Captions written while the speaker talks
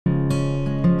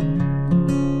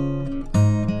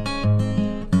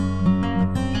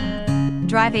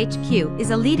DriveHQ is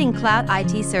a leading cloud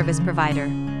IT service provider.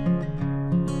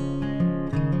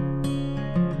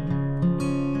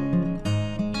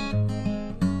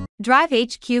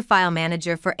 DriveHQ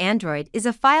FileManager for Android is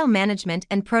a file management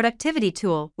and productivity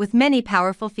tool with many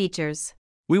powerful features.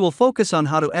 We will focus on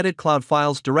how to edit cloud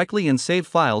files directly and save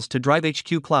files to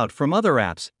DriveHQ Cloud from other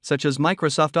apps, such as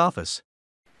Microsoft Office.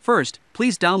 First,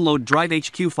 please download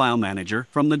DriveHQ FileManager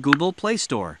from the Google Play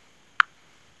Store.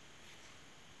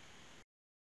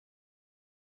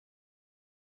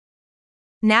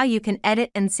 Now you can edit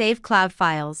and save cloud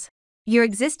files. Your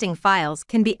existing files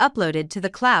can be uploaded to the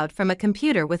cloud from a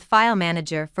computer with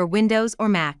FileManager for Windows or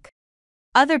Mac.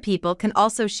 Other people can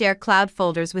also share cloud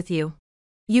folders with you.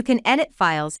 You can edit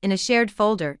files in a shared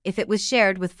folder if it was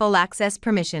shared with full access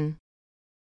permission.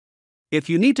 If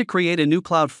you need to create a new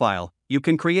cloud file, you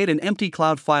can create an empty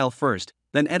cloud file first,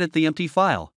 then edit the empty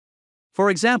file.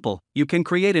 For example, you can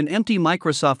create an empty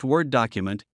Microsoft Word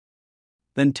document,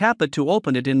 then tap it to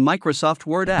open it in Microsoft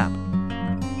Word app.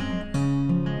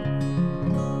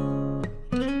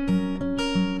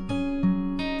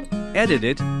 Edit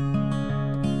it.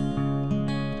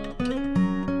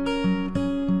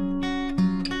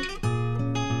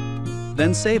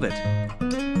 Then save it.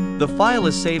 The file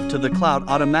is saved to the cloud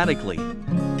automatically.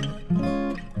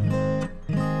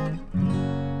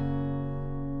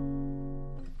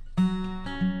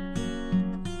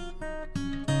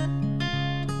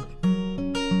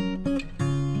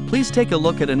 Please take a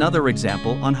look at another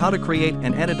example on how to create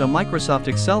and edit a Microsoft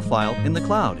Excel file in the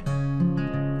cloud.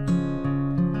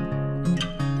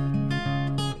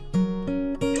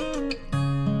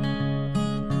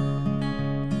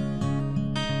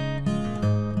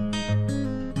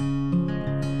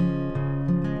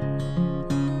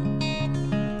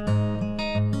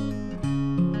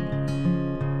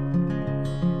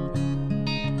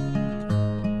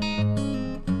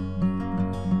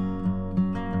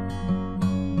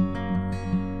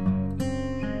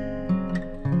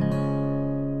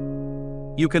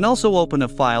 You can also open a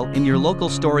file in your local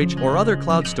storage or other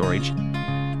cloud storage,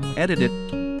 edit it,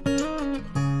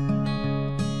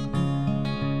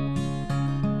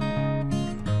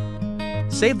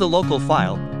 save the local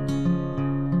file,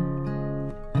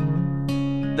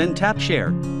 then tap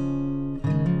Share.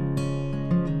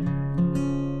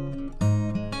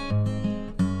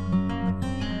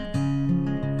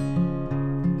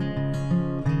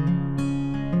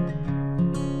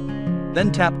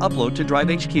 Then tap Upload to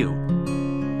DriveHQ.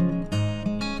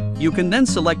 You can then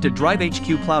select a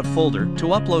DriveHQ Cloud folder to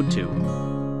upload to.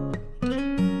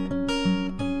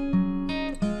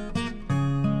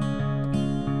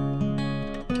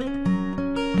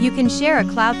 You can share a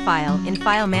cloud file in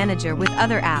FileManager with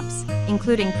other apps,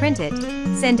 including print it,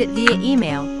 send it via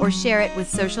email, or share it with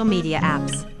social media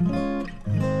apps.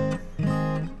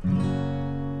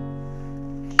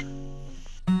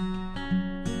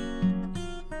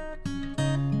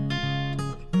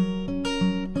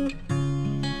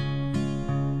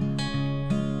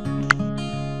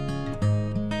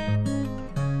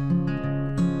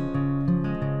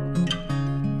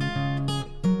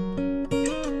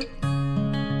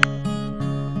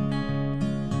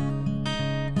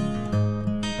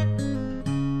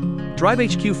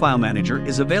 DriveHQ FileManager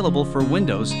is available for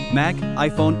Windows, Mac,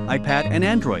 iPhone, iPad, and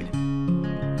Android.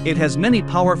 It has many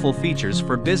powerful features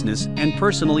for business and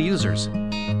personal users.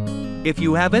 If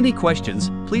you have any questions,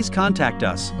 please contact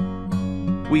us.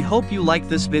 We hope you like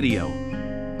this video.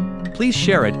 Please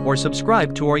share it or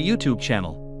subscribe to our YouTube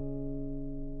channel.